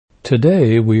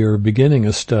Today we are beginning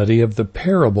a study of the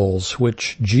parables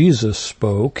which Jesus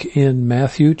spoke in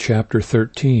Matthew chapter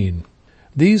 13.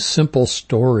 These simple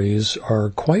stories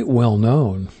are quite well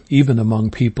known, even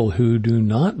among people who do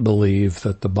not believe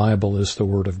that the Bible is the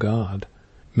Word of God.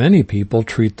 Many people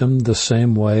treat them the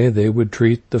same way they would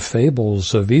treat the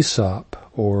fables of Aesop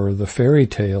or the fairy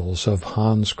tales of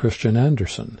Hans Christian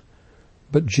Andersen.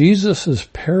 But Jesus'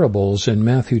 parables in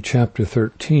Matthew chapter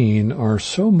 13 are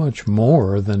so much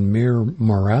more than mere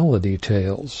morality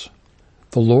tales.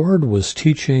 The Lord was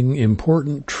teaching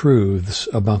important truths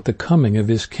about the coming of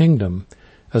His kingdom,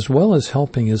 as well as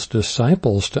helping His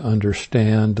disciples to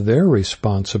understand their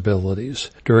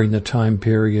responsibilities during the time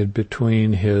period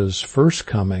between His first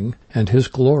coming and His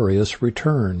glorious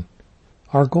return.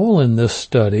 Our goal in this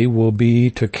study will be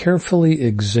to carefully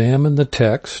examine the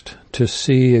text to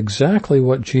see exactly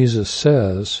what Jesus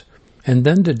says, and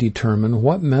then to determine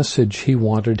what message He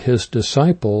wanted His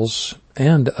disciples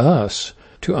and us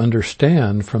to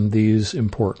understand from these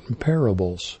important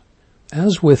parables.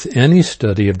 As with any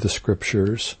study of the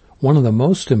Scriptures, one of the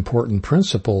most important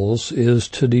principles is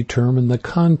to determine the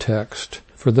context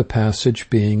for the passage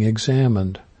being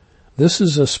examined. This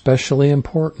is especially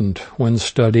important when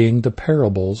studying the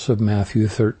parables of Matthew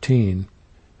 13.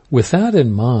 With that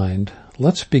in mind,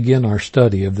 let's begin our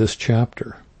study of this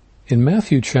chapter. In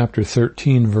Matthew chapter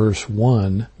 13, verse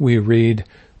 1, we read,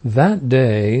 "That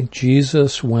day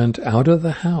Jesus went out of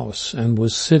the house and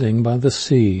was sitting by the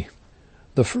sea."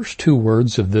 The first two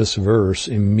words of this verse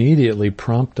immediately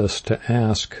prompt us to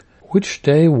ask, which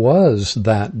day was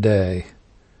that day?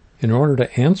 In order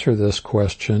to answer this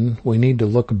question, we need to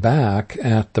look back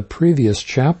at the previous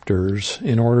chapters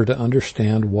in order to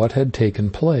understand what had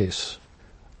taken place.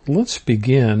 Let's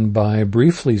begin by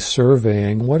briefly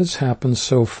surveying what has happened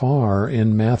so far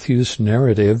in Matthew's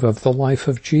narrative of the life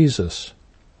of Jesus.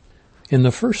 In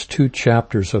the first two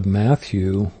chapters of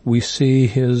Matthew, we see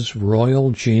His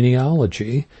royal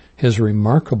genealogy, His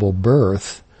remarkable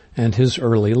birth, and His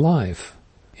early life.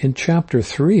 In chapter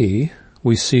 3,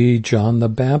 we see John the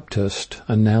Baptist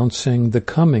announcing the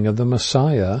coming of the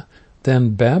Messiah,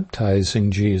 then baptizing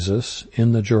Jesus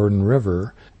in the Jordan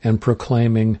River and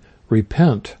proclaiming,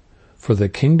 "Repent, for the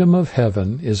kingdom of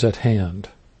heaven is at hand."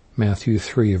 Matthew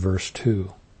 3, verse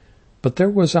 2. But there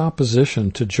was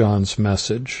opposition to John's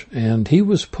message, and he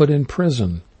was put in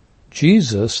prison.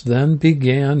 Jesus then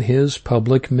began His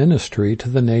public ministry to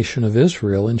the nation of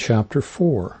Israel in chapter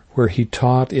 4, where He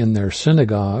taught in their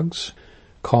synagogues,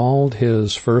 called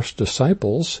His first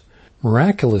disciples,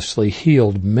 miraculously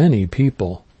healed many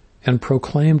people, and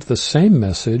proclaimed the same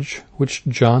message which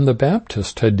John the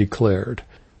Baptist had declared,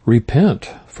 "Repent,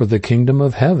 for the kingdom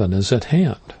of heaven is at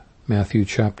hand." Matthew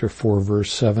chapter 4,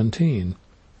 verse 17.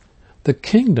 The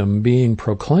kingdom being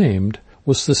proclaimed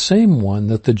was the same one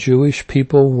that the Jewish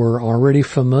people were already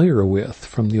familiar with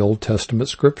from the Old Testament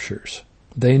scriptures.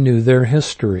 They knew their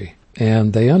history,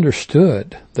 and they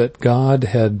understood that God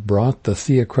had brought the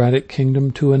theocratic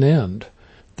kingdom to an end,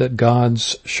 that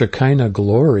God's Shekinah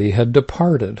glory had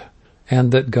departed,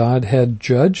 and that God had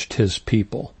judged His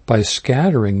people by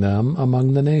scattering them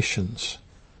among the nations.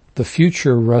 The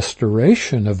future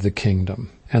restoration of the kingdom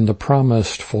and the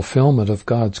promised fulfillment of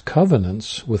God's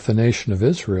covenants with the nation of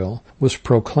Israel was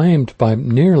proclaimed by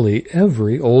nearly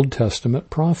every Old Testament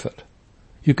prophet.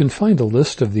 You can find a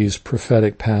list of these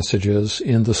prophetic passages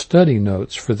in the study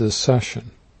notes for this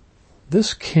session.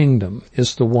 This kingdom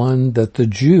is the one that the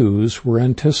Jews were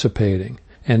anticipating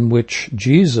and which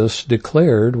Jesus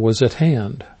declared was at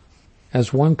hand.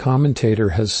 As one commentator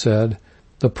has said,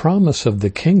 the promise of the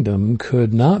kingdom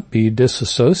could not be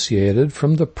disassociated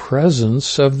from the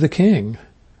presence of the king.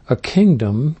 A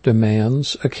kingdom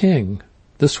demands a king.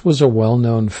 This was a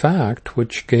well-known fact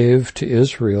which gave to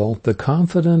Israel the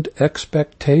confident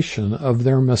expectation of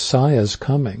their Messiah's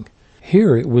coming.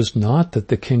 Here it was not that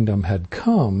the kingdom had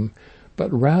come,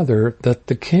 but rather that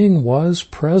the king was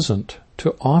present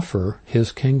to offer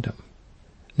His kingdom.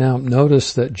 Now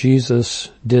notice that Jesus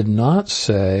did not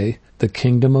say, "The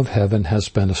kingdom of heaven has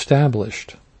been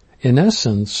established." In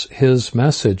essence, His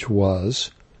message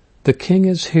was, the king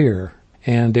is here,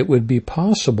 and it would be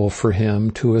possible for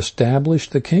Him to establish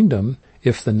the kingdom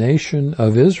if the nation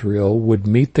of Israel would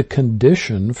meet the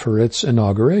condition for its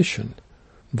inauguration.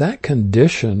 That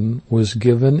condition was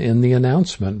given in the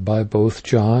announcement by both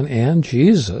John and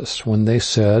Jesus when they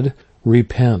said,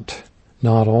 "Repent."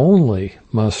 Not only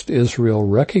must Israel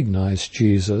recognize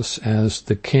Jesus as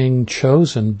the king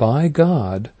chosen by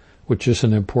God, which is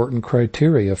an important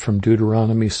criteria from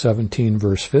Deuteronomy 17,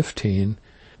 verse 15,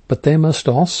 but they must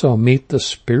also meet the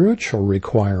spiritual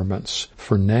requirements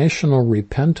for national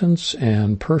repentance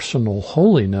and personal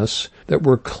holiness that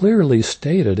were clearly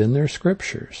stated in their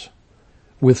scriptures.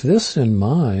 With this in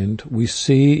mind, we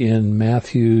see in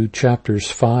Matthew chapters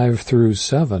 5 through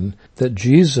 7 that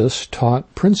Jesus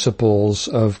taught principles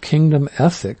of kingdom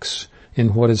ethics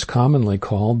in what is commonly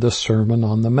called the Sermon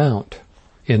on the Mount.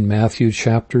 In Matthew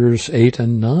chapters 8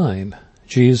 and 9,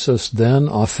 Jesus then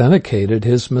authenticated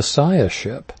his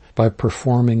messiahship by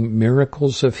performing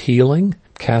miracles of healing,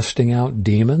 casting out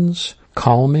demons,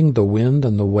 calming the wind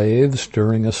and the waves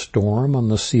during a storm on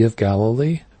the Sea of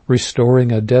Galilee,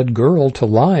 restoring a dead girl to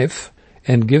life,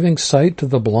 and giving sight to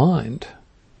the blind.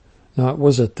 Now, it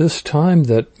was at this time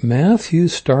that Matthew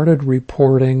started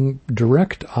reporting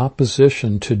direct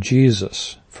opposition to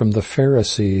Jesus from the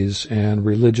Pharisees and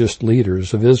religious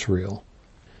leaders of Israel.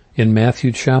 In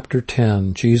Matthew chapter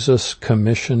 10, Jesus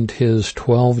commissioned his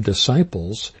 12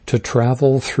 disciples to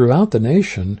travel throughout the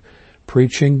nation,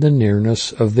 preaching the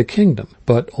nearness of the kingdom,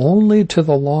 but only to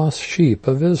the lost sheep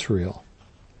of Israel.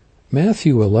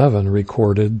 Matthew 11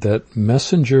 recorded that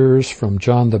messengers from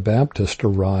John the Baptist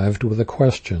arrived with a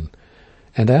question,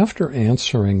 and after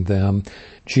answering them,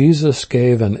 Jesus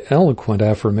gave an eloquent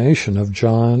affirmation of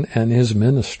John and his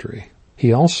ministry.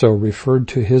 He also referred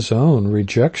to his own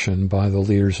rejection by the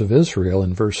leaders of Israel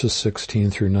in verses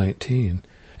 16 through 19,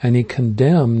 and he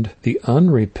condemned the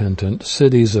unrepentant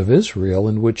cities of Israel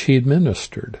in which he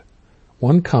ministered.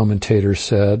 One commentator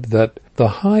said that the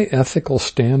high ethical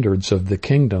standards of the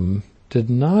kingdom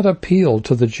did not appeal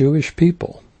to the Jewish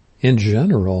people. In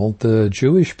general, the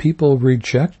Jewish people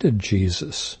rejected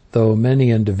Jesus, though many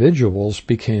individuals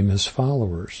became his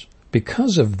followers.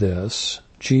 Because of this,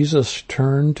 Jesus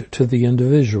turned to the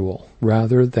individual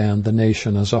rather than the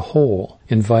nation as a whole,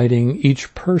 inviting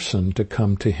each person to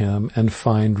come to him and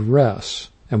find rest.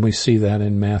 And we see that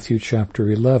in Matthew chapter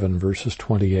 11, verses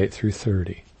 28 through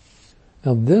 30.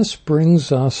 Now this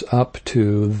brings us up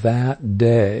to that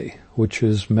day, which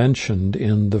is mentioned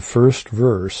in the first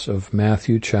verse of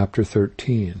Matthew chapter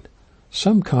 13.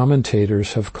 Some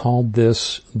commentators have called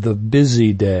this the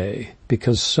busy day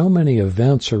because so many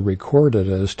events are recorded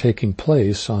as taking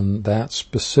place on that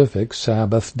specific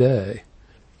Sabbath day.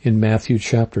 In Matthew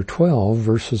chapter 12,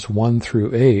 verses 1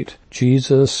 through 8,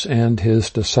 Jesus and his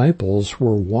disciples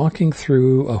were walking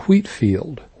through a wheat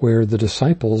field where the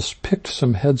disciples picked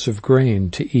some heads of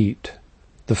grain to eat.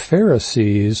 The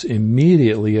Pharisees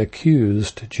immediately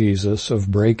accused Jesus of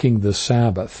breaking the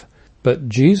Sabbath, but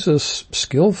Jesus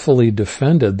skillfully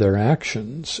defended their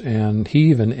actions, and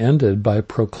he even ended by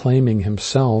proclaiming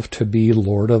himself to be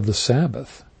Lord of the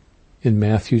Sabbath. In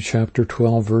Matthew chapter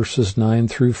 12, verses 9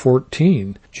 through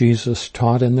 14, Jesus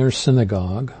taught in their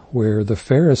synagogue, where the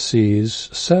Pharisees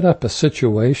set up a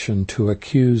situation to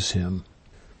accuse him.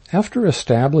 After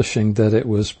establishing that it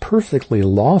was perfectly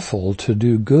lawful to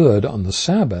do good on the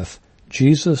Sabbath,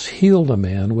 Jesus healed a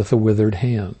man with a withered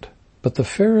hand. But the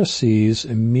Pharisees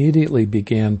immediately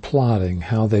began plotting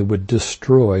how they would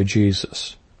destroy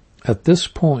Jesus. At this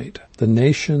point, the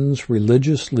nation's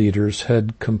religious leaders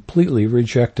had completely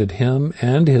rejected him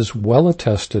and his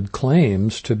well-attested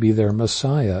claims to be their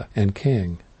Messiah and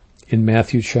King. In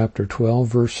Matthew chapter 12,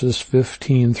 verses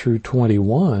 15 through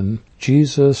 21,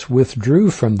 Jesus withdrew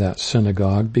from that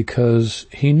synagogue because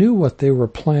he knew what they were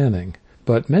planning,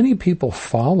 but many people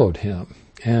followed him,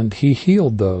 and he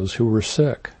healed those who were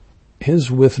sick.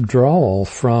 His withdrawal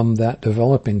from that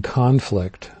developing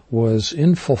conflict was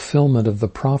in fulfillment of the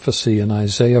prophecy in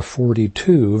Isaiah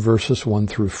 42, verses 1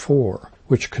 through 4,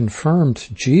 which confirmed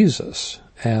Jesus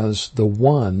as the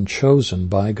one chosen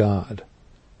by God.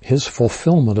 His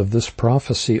fulfillment of this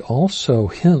prophecy also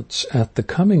hints at the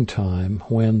coming time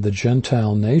when the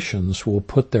Gentile nations will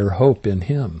put their hope in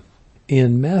him.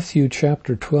 In Matthew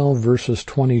chapter 12, verses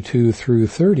 22 through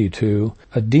 32,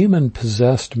 a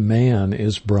demon-possessed man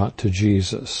is brought to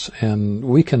Jesus, and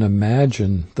we can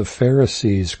imagine the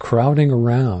Pharisees crowding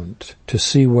around to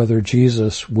see whether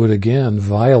Jesus would again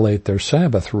violate their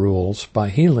Sabbath rules by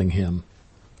healing him.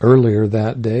 Earlier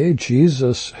that day,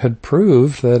 Jesus had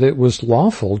proved that it was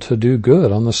lawful to do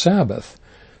good on the Sabbath,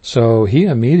 so he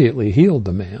immediately healed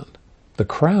the man. The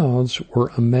crowds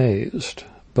were amazed,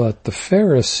 but the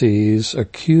Pharisees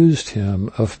accused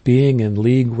him of being in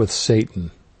league with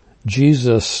Satan.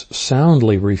 Jesus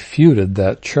soundly refuted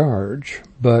that charge,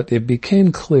 but it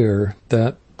became clear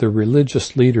that the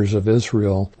religious leaders of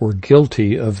Israel were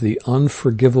guilty of the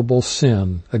unforgivable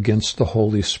sin against the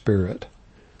Holy Spirit.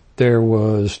 There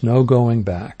was no going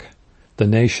back. The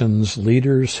nation's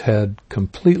leaders had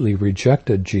completely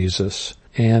rejected Jesus,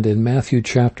 And in Matthew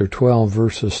chapter 12,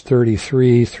 verses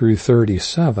 33 through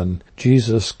 37,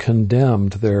 Jesus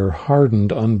condemned their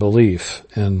hardened unbelief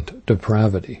and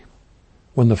depravity.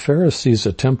 When the Pharisees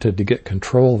attempted to get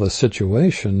control of the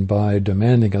situation by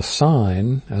demanding a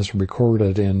sign, as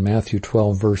recorded in Matthew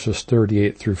 12, verses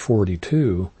 38 through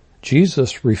 42,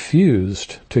 Jesus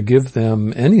refused to give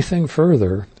them anything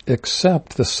further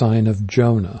except the sign of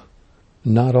Jonah.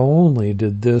 Not only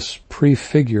did this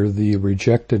prefigure the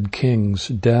rejected king's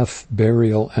death,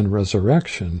 burial, and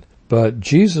resurrection, but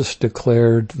Jesus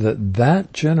declared that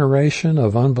that generation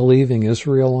of unbelieving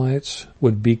Israelites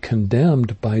would be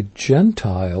condemned by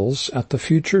Gentiles at the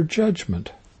future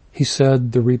judgment. He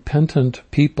said the repentant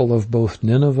people of both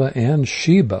Nineveh and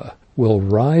Sheba will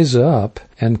rise up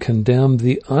and condemn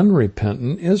the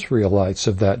unrepentant Israelites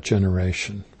of that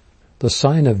generation. The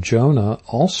sign of Jonah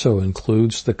also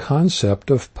includes the concept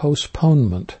of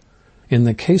postponement. In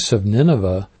the case of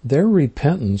Nineveh, their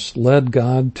repentance led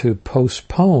God to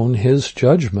postpone his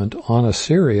judgment on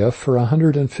Assyria for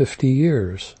 150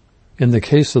 years. In the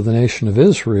case of the nation of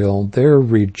Israel, their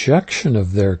rejection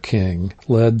of their king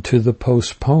led to the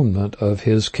postponement of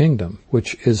his kingdom,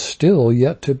 which is still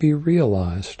yet to be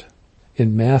realized.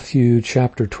 In Matthew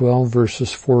chapter 12,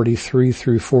 verses 43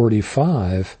 through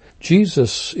 45,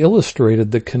 Jesus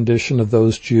illustrated the condition of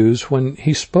those Jews when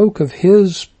he spoke of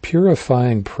his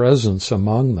purifying presence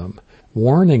among them,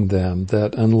 warning them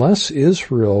that unless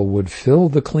Israel would fill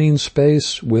the clean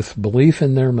space with belief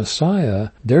in their Messiah,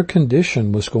 their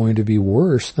condition was going to be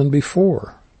worse than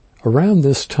before. Around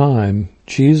this time,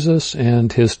 Jesus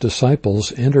and his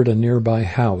disciples entered a nearby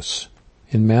house.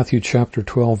 In Matthew chapter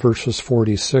 12, verses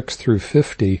 46 through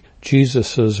 50,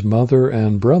 Jesus' mother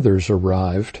and brothers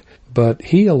arrived, but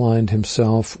he aligned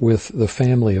himself with the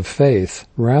family of faith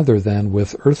rather than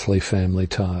with earthly family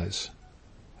ties.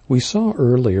 We saw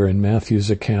earlier in Matthew's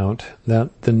account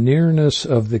that the nearness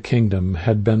of the kingdom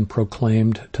had been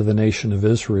proclaimed to the nation of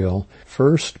Israel,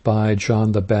 first by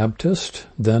John the Baptist,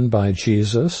 then by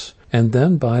Jesus, and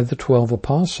then by the 12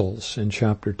 apostles in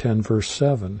chapter 10, verse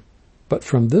 7. But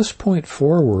from this point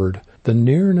forward, the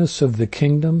nearness of the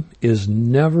kingdom is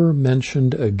never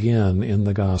mentioned again in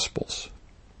the Gospels.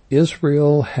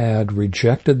 Israel had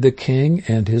rejected the king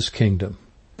and his kingdom.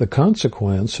 The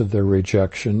consequence of their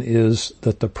rejection is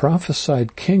that the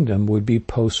prophesied kingdom would be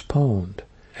postponed.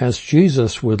 As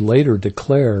Jesus would later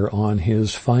declare on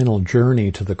his final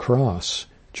journey to the cross,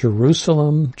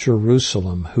 "Jerusalem,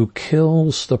 Jerusalem, who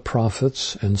kills the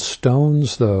prophets and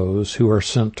stones those who are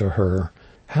sent to her,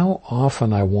 how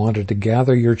often I wanted to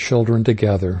gather your children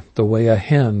together, the way a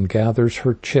hen gathers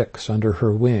her chicks under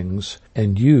her wings,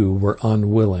 and you were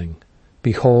unwilling.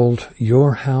 Behold,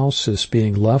 your house is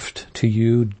being left to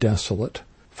you desolate.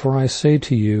 For I say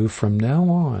to you, from now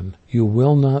on you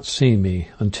will not see me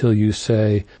until you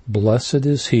say, Blessed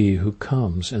is he who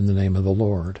comes in the name of the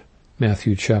Lord."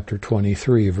 Matthew chapter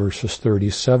 23, verses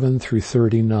 37 through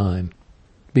 39.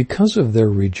 Because of their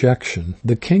rejection,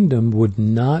 the kingdom would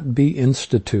not be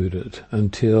instituted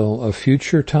until a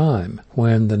future time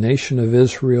when the nation of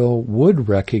Israel would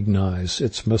recognize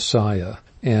its Messiah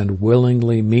and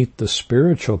willingly meet the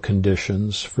spiritual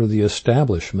conditions for the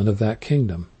establishment of that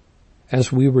kingdom.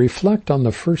 As we reflect on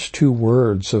the first two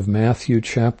words of Matthew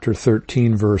chapter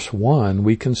 13, verse 1,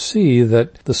 we can see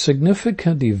that the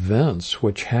significant events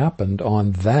which happened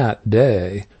on that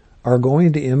day are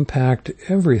going to impact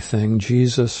everything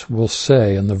Jesus will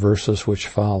say in the verses which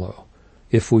follow.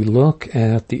 If we look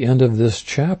at the end of this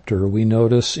chapter, we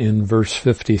notice in verse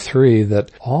 53 that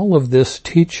all of this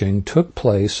teaching took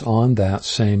place on that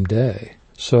same day.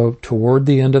 So toward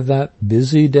the end of that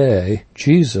busy day,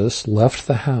 Jesus left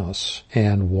the house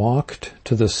and walked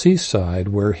to the seaside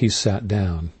where he sat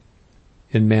down.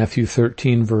 In Matthew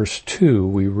 13, verse 2,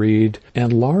 we read,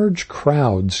 "And large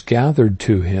crowds gathered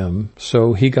to him,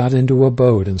 so he got into a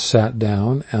boat and sat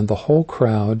down, and the whole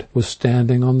crowd was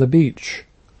standing on the beach."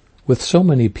 With so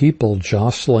many people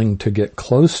jostling to get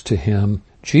close to him,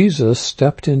 Jesus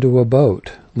stepped into a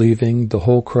boat, leaving the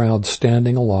whole crowd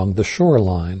standing along the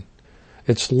shoreline.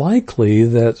 It's likely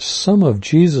that some of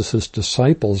Jesus'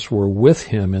 disciples were with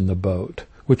him in the boat,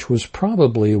 which was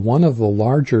probably one of the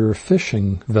larger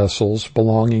fishing vessels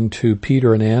belonging to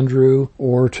Peter and Andrew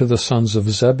or to the sons of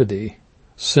Zebedee.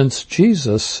 Since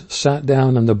Jesus sat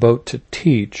down in the boat to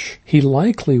teach, he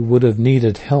likely would have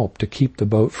needed help to keep the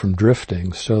boat from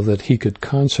drifting so that he could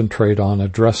concentrate on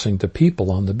addressing the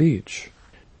people on the beach.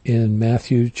 In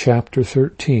Matthew chapter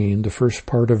 13, the first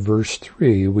part of verse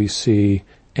 3, we see,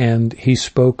 "And he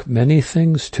spoke many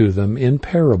things to them in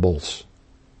parables."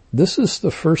 This is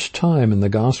the first time in the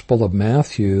Gospel of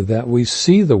Matthew that we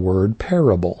see the word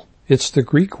parable. It's the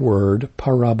Greek word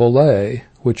parabole,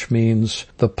 which means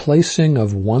the placing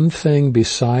of one thing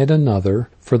beside another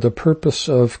for the purpose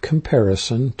of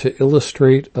comparison to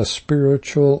illustrate a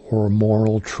spiritual or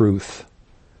moral truth.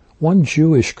 One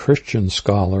Jewish Christian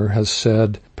scholar has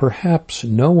said, perhaps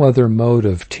no other mode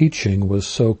of teaching was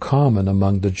so common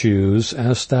among the Jews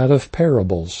as that of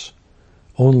parables.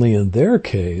 Only in their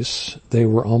case, they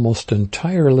were almost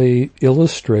entirely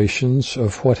illustrations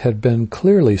of what had been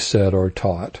clearly said or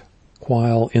taught,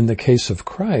 while in the case of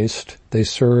Christ, they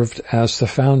served as the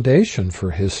foundation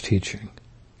for his teaching.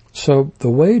 So the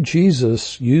way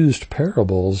Jesus used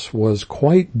parables was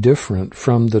quite different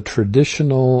from the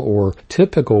traditional or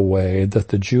typical way that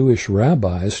the Jewish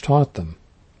rabbis taught them.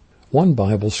 One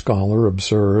Bible scholar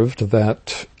observed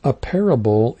that a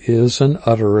parable is an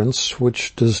utterance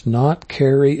which does not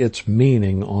carry its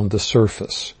meaning on the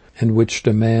surface, and which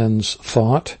demands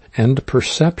thought and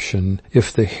perception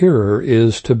if the hearer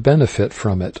is to benefit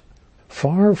from it.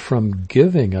 Far from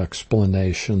giving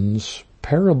explanations,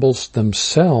 parables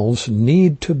themselves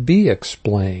need to be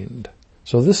explained.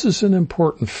 So this is an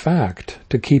important fact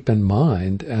to keep in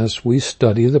mind as we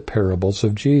study the parables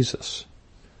of Jesus.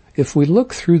 If we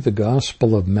look through the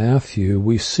Gospel of Matthew,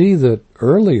 we see that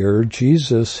earlier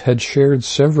Jesus had shared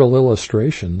several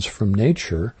illustrations from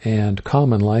nature and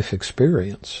common life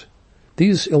experience.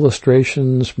 These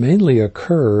illustrations mainly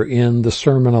occur in the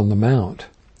Sermon on the Mount,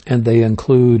 and they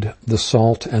include the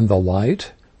salt and the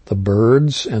light, the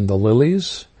birds and the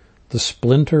lilies, the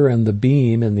splinter and the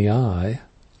beam in the eye,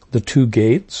 the two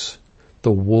gates,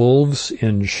 the wolves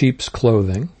in sheep's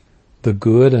clothing, the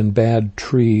good and bad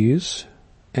trees,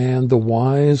 and the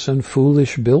wise and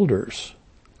foolish builders.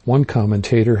 One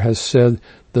commentator has said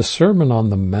the Sermon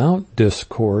on the Mount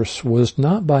discourse was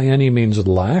not by any means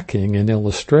lacking in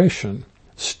illustration.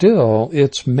 Still,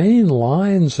 its main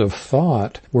lines of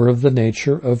thought were of the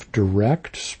nature of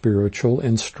direct spiritual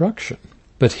instruction.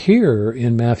 But here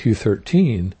in Matthew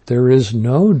 13, there is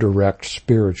no direct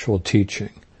spiritual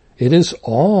teaching. It is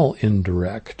all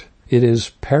indirect. It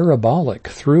is parabolic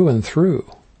through and through.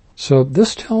 So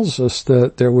this tells us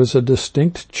that there was a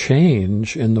distinct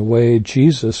change in the way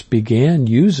Jesus began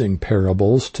using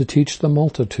parables to teach the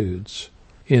multitudes.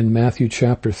 In Matthew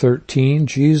chapter 13,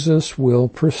 Jesus will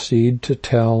proceed to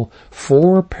tell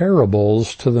 4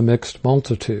 parables to the mixed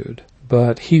multitude,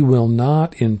 but he will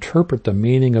not interpret the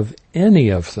meaning of any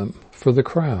of them for the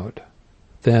crowd.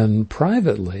 Then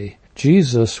privately,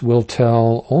 Jesus will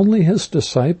tell only his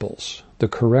disciples the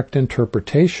correct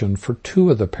interpretation for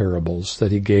 2 of the parables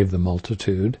that he gave the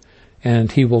multitude,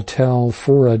 and he will tell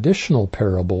 4 additional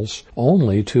parables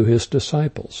only to his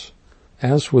disciples.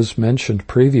 As was mentioned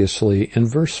previously, in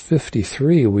verse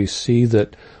 53 we see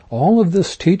that all of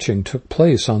this teaching took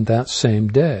place on that same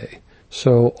day.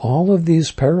 So all of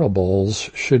these parables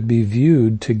should be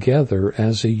viewed together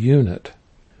as a unit.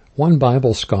 One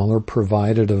Bible scholar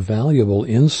provided a valuable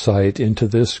insight into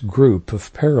this group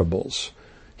of parables.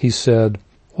 He said,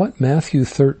 what Matthew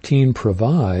 13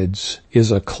 provides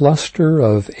is a cluster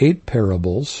of 8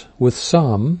 parables, with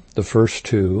some, the first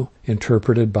 2,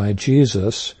 interpreted by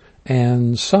Jesus,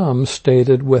 and some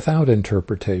stated without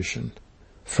interpretation.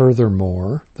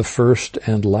 Furthermore, the first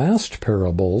and last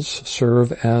parables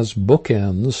serve as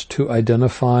bookends to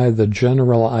identify the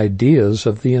general ideas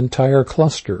of the entire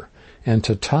cluster, and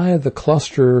to tie the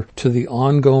cluster to the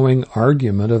ongoing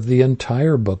argument of the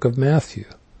entire book of Matthew,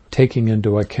 taking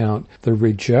into account the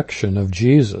rejection of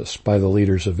Jesus by the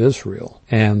leaders of Israel,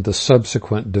 and the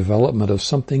subsequent development of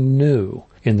something new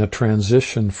in the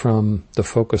transition from the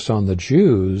focus on the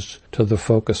Jews to the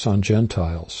focus on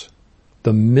Gentiles.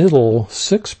 The middle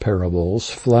 6 parables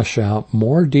flesh out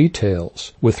more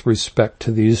details with respect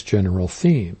to these general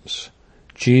themes.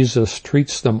 Jesus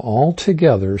treats them all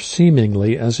together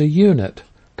seemingly as a unit.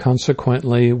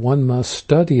 Consequently, one must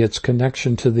study its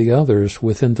connection to the others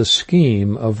within the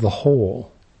scheme of the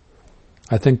whole.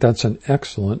 I think that's an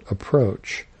excellent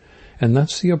approach. And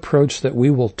that's the approach that we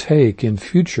will take in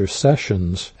future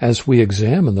sessions as we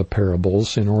examine the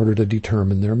parables in order to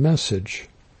determine their message.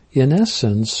 In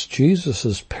essence,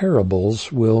 Jesus' parables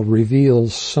will reveal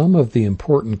some of the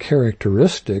important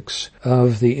characteristics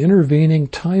of the intervening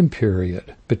time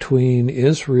period between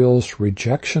Israel's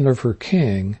rejection of her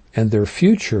king and their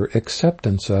future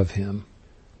acceptance of him.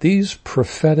 These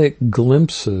prophetic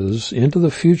glimpses into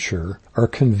the future are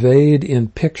conveyed in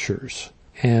pictures,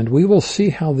 and we will see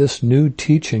how this new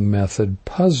teaching method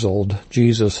puzzled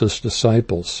Jesus'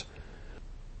 disciples.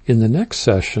 In the next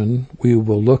session, we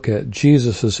will look at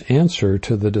Jesus' answer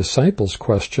to the disciples'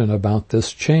 question about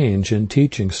this change in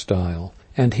teaching style,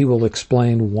 and he will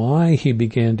explain why he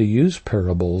began to use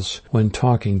parables when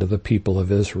talking to the people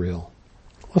of Israel.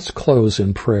 Let's close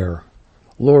in prayer.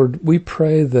 Lord, we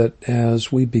pray that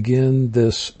as we begin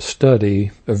this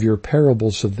study of your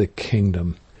parables of the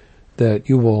kingdom, that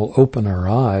you will open our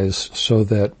eyes so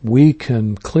that we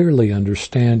can clearly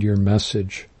understand your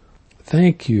message.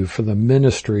 Thank you for the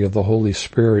ministry of the Holy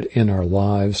Spirit in our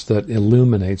lives that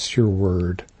illuminates your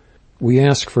word. We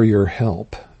ask for your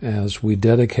help as we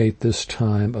dedicate this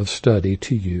time of study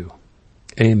to you.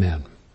 Amen.